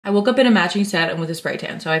I woke up in a matching set and with a spray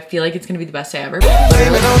tan, so I feel like it's gonna be the best day ever.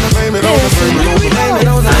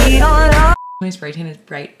 My spray tan is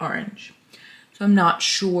bright orange, so I'm not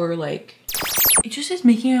sure, like, it just is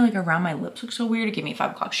making it like around my lips look so weird. It gave me a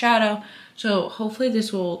 5 o'clock shadow, so hopefully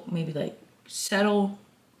this will maybe like settle.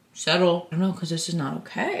 I don't know, because this is not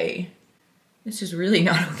okay. This is really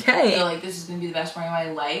not okay. I feel like this is gonna be the best morning of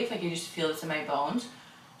my life. Like, I just feel this in my bones.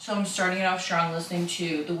 So I'm starting it off strong, listening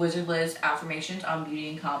to the Wizard Liz affirmations on beauty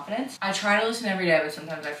and confidence. I try to listen every day, but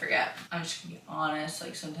sometimes I forget. I'm just gonna be honest,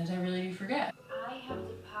 like sometimes I really do forget. I have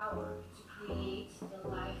the power to create the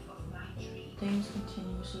life of my dreams. Things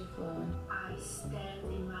continuously flowing. I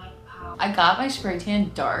stand in my power. I got my spray tan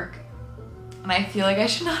dark, and I feel like I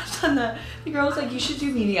should not have done that. The girl was like, you should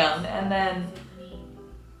do medium, and then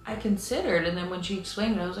I considered, and then when she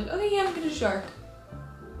explained it, I was like, okay, yeah, I'm gonna do dark.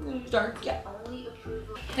 I'm gonna do dark, yeah.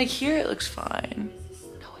 Like here it looks fine.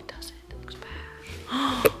 No, it doesn't. It looks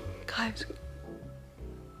bad. Guys.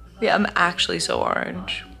 Yeah, I'm actually so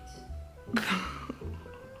orange.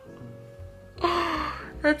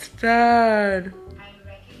 That's bad.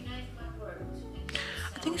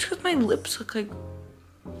 I think it's because my lips look like...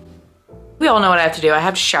 We all know what I have to do. I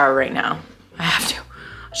have to shower right now. I have to.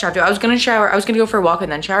 I was gonna shower. I was gonna go for a walk and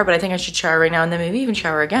then shower, but I think I should shower right now and then maybe even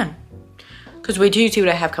shower again. Because wait till you see what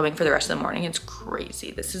I have coming for the rest of the morning. It's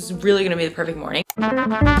crazy. This is really gonna be the perfect morning.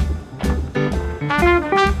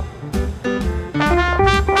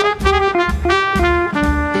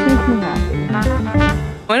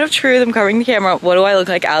 Moment of truth, I'm covering the camera. What do I look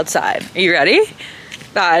like outside? Are you ready?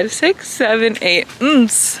 5, 6, 7, 8.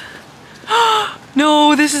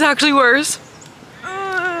 No, this is actually worse.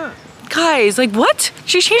 Guys, like what?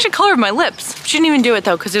 She changed the color of my lips. She didn't even do it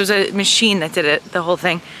though, because it was a machine that did it, the whole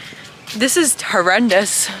thing. This is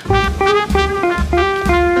horrendous.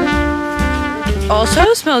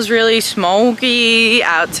 Also smells really smoky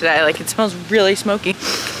out today. Like it smells really smoky.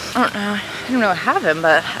 I don't know what happened,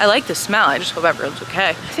 but I like the smell. I just hope everyone's okay.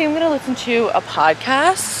 I think I'm gonna listen to a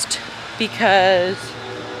podcast because,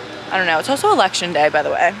 I don't know, it's also election day, by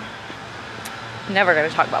the way. I'm never gonna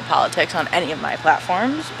talk about politics on any of my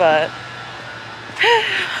platforms, but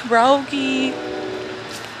Rogi.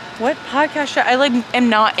 What podcast should I like? Am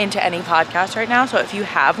not into any podcast right now, so if you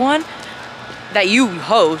have one that you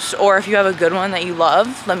host, or if you have a good one that you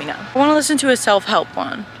love, let me know. I want to listen to a self-help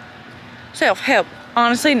one. Self-help.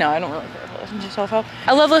 Honestly, no, I don't really care to listen to self-help.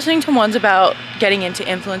 I love listening to ones about getting into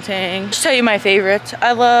influencing. Just tell you my favorites.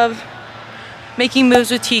 I love Making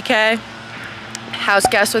Moves with TK, House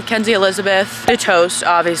Guest with Kenzie Elizabeth, The Toast,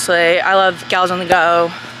 obviously. I love Gals on the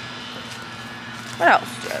Go. What else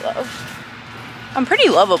do I love? I'm pretty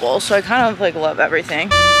lovable, so I kind of like love everything.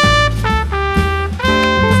 It's on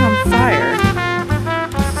fire.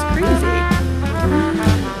 This is crazy.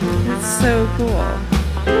 It's so cool.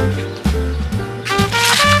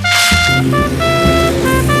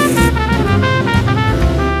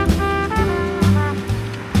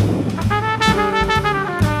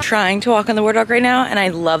 Trying to walk on the boardwalk right now, and I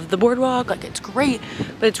love the boardwalk. Like it's great,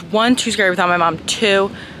 but it's 1, too scary without my mom.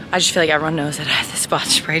 2, I just feel like everyone knows that I have this spot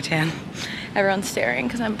spray tan. Everyone's staring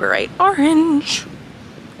because I'm bright orange.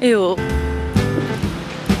 Ew.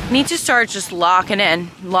 Need to start just locking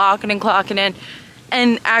and clocking in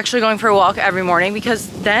and actually going for a walk every morning, because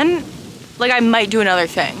then like I might do another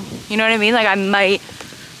thing. You know what I mean? Like I might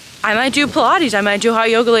do Pilates, I might do hot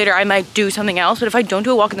yoga later, I might do something else, but if I don't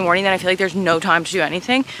do a walk in the morning, then I feel like there's no time to do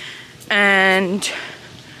anything. And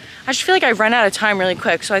I just feel like I run out of time really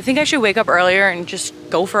quick, so I think I should wake up earlier and just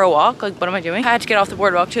go for a walk. Like, what am I doing? I had to get off the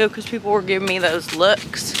boardwalk too, because people were giving me those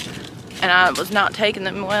looks, and I was not taking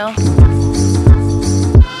them well.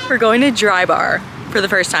 We're going to Drybar for the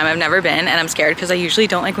first time. I've never been, and I'm scared because I usually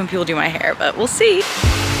don't like when people do my hair, but we'll see.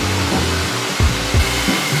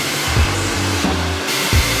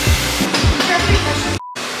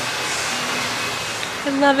 I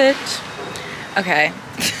love it. Okay.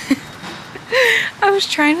 I was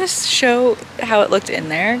trying to show how it looked in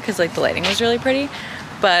there because like the lighting was really pretty,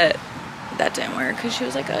 but that didn't work because she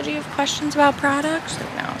was like, oh, do you have questions about products?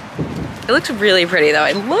 Like, no. It looks really pretty though.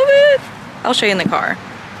 I love it. I'll show you in the car.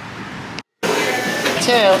 2.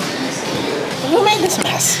 Who made this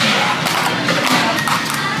mess?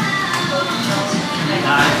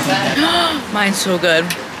 Mine's so good.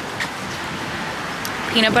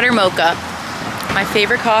 Peanut butter mocha. My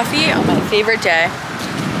favorite coffee on my favorite day.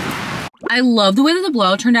 I love the way that the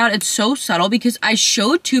blowout turned out. It's so subtle because I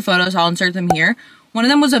showed 2 photos. I'll insert them here. One of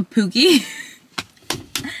them was of Pookie.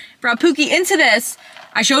 Brought Pookie into this.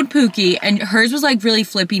 I showed Pookie and hers was like really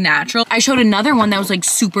flippy natural. I showed another one that was like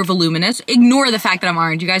super voluminous. Ignore the fact that I'm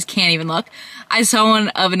orange. You guys can't even look. I saw one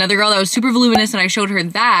of another girl that was super voluminous and I showed her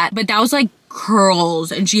that, but that was like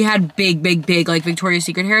curls and she had big like Victoria's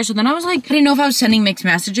Secret hair. So then I was like, I didn't know if I was sending mixed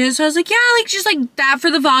messages. So I was like, yeah, like just like that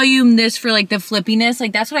for the volume, this for like the flippiness.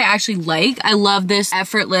 Like that's what I actually like. I love this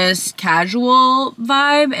effortless casual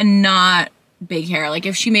vibe and not big hair. Like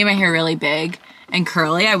if she made my hair really big and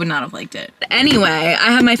curly, I would not have liked it. Anyway,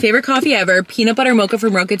 I have my favorite coffee ever, peanut butter mocha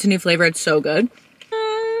from Roca. It's a new flavor. It's so good.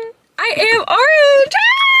 I am orange.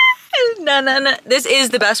 No. This is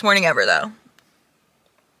the best morning ever though.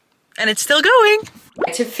 And it's still going.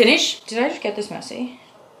 To finish, did I just get this messy?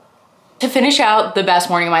 To finish out the best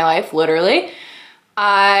morning of my life, literally,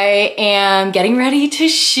 I am getting ready to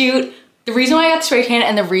shoot. The reason why I got the spray tan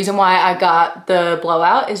and the reason why I got the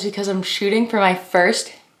blowout is because I'm shooting for my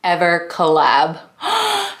first ever collab.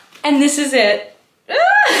 And this is it.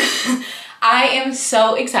 I am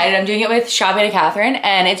so excited. I'm doing it with Shop Anna Catherine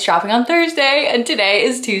and it's dropping on Thursday and today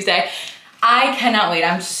is Tuesday. I cannot wait.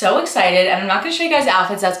 I'm so excited and I'm not gonna show you guys the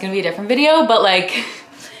outfits. That's gonna be a different video, but like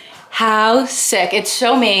how sick. It's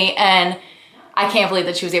so me and I can't believe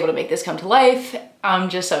that she was able to make this come to life. I'm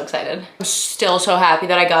just so excited. I'm still so happy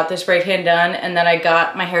that I got this spray tan done and that I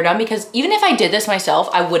got my hair done because even if I did this myself,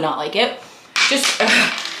 I would not like it.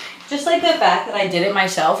 Just like the fact that I did it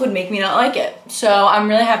myself would make me not like it. So I'm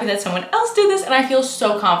really happy that someone else did this and I feel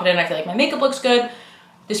so confident. I feel like my makeup looks good.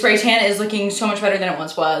 The spray tan is looking so much better than it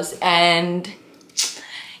once was. And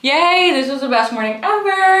yay, this was the best morning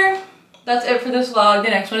ever. That's it for this vlog. The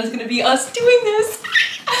next one is gonna be us doing this.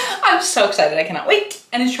 I'm so excited, I cannot wait.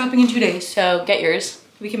 And it's dropping in 2 days, so get yours.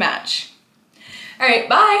 We can match. All right,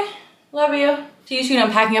 bye. Love you. See you soon.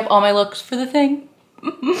 I'm packing up all my looks for the thing.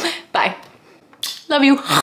 Bye. Love you.